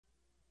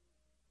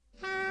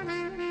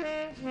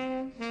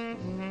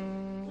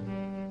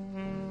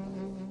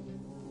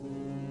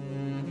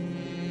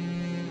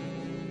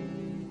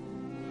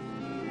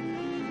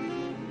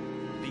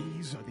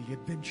These are the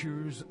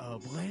adventures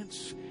of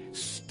Lance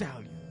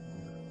Stallion,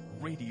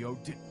 radio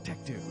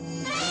detective.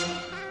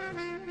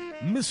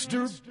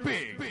 Mr.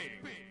 Big.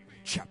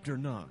 Chapter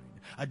 9.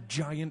 A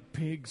giant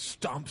pig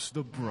stomps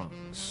the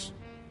Bronx.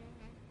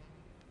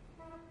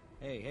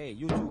 Hey,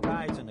 you two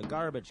guys in the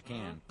garbage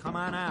can, come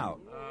on out.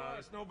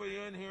 There's nobody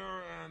in here,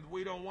 and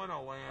we don't want to,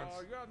 Lance.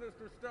 Yeah,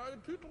 Mr. Stallion,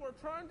 people are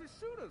trying to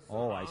shoot us.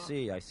 Oh, I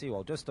see.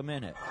 Well, just a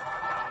minute.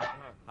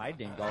 Hi,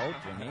 Dingo,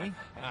 Jimmy.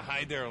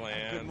 Hi there,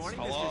 Lance. Good morning,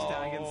 Hello. Mr.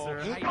 Stallion,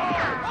 sir.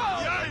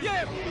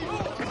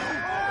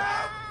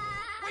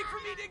 Wait for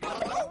me, Dingo!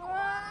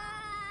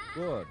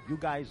 Good, you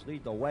guys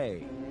lead the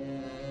way.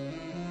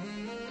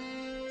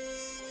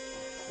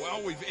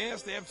 Well, we've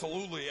asked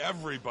absolutely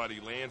everybody,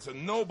 Lance,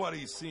 and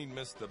nobody's seen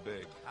Mr.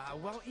 Big.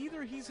 Well,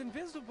 either he's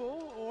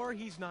invisible, or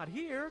he's not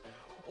here,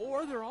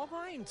 or they're all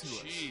lying to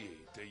us. Gee,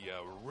 do you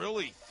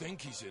really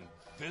think he's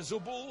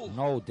invisible?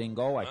 No,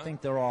 Dingo, I think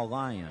they're all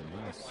lying.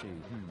 Let's see.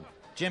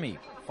 Jimmy,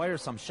 fire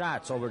some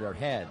shots over their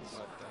heads.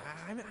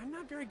 I'm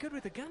not very good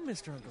with a gun,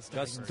 Mr. Uncle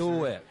Stallion. Just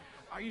do it.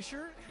 Are you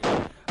sure?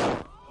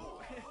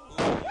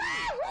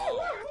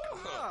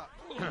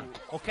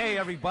 Okay,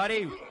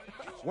 everybody,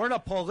 we're the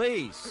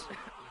police.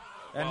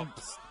 And,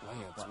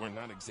 Lance, we're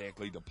not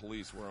exactly the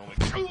police. We're only...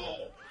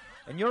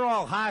 and you're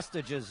all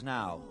hostages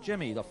now.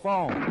 Jimmy, the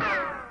phone.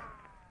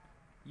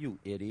 You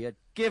idiot.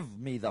 Give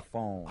me the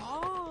phone.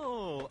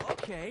 Oh,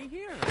 okay,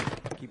 here.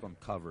 Keep them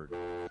covered.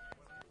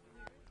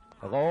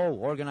 Hello,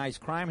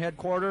 Organized Crime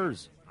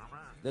Headquarters?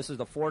 This is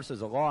the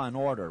Forces of Law and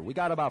Order. We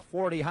got about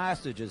 40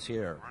 hostages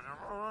here.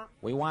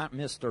 We want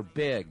Mr.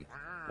 Big.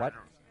 What?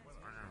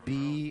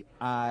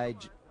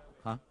 B-I-G...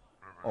 Huh?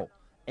 Oh,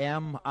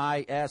 M-I-S-T-E-R.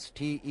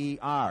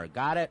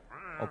 Got it?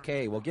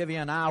 Okay, we'll give you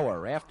an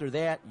hour. After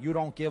that, you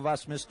don't give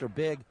us Mr.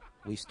 Big,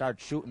 we start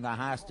shooting the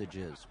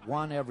hostages.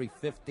 One every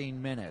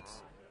 15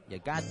 minutes. You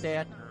got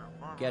that?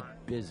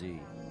 Get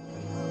busy.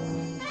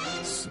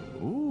 So,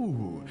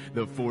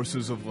 the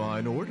forces of law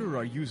and order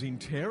are using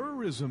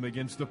terrorism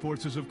against the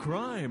forces of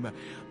crime.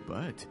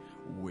 But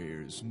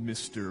where's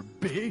Mr.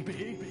 Big?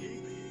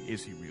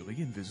 Is he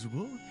really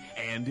invisible?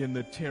 And in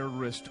the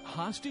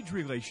terrorist-hostage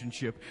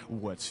relationship,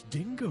 what's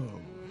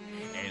Dingo?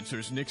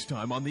 Answers next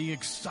time on the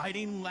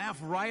exciting laugh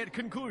riot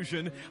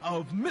conclusion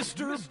of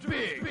Mr.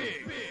 Big.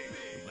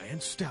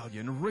 Lance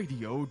Stallion,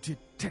 radio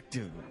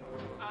detective.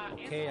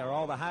 Okay, are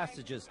all the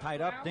hostages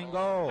tied up,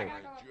 Dingo?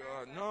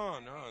 No,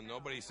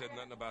 nobody said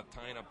nothing about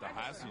tying up the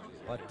hostages.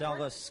 But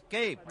they'll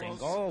escape,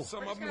 Dingo. Well,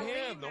 some of them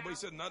have. Nobody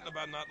said nothing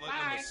about not letting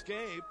them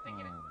escape.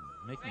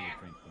 Make me a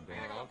drink,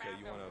 Dingo. Oh, okay,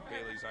 you want a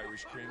Bailey's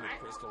Irish Cream with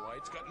Crystal Light?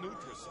 It's got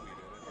NutraSweet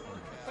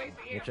in it.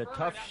 It's a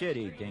tough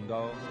shitty,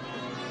 Dingo.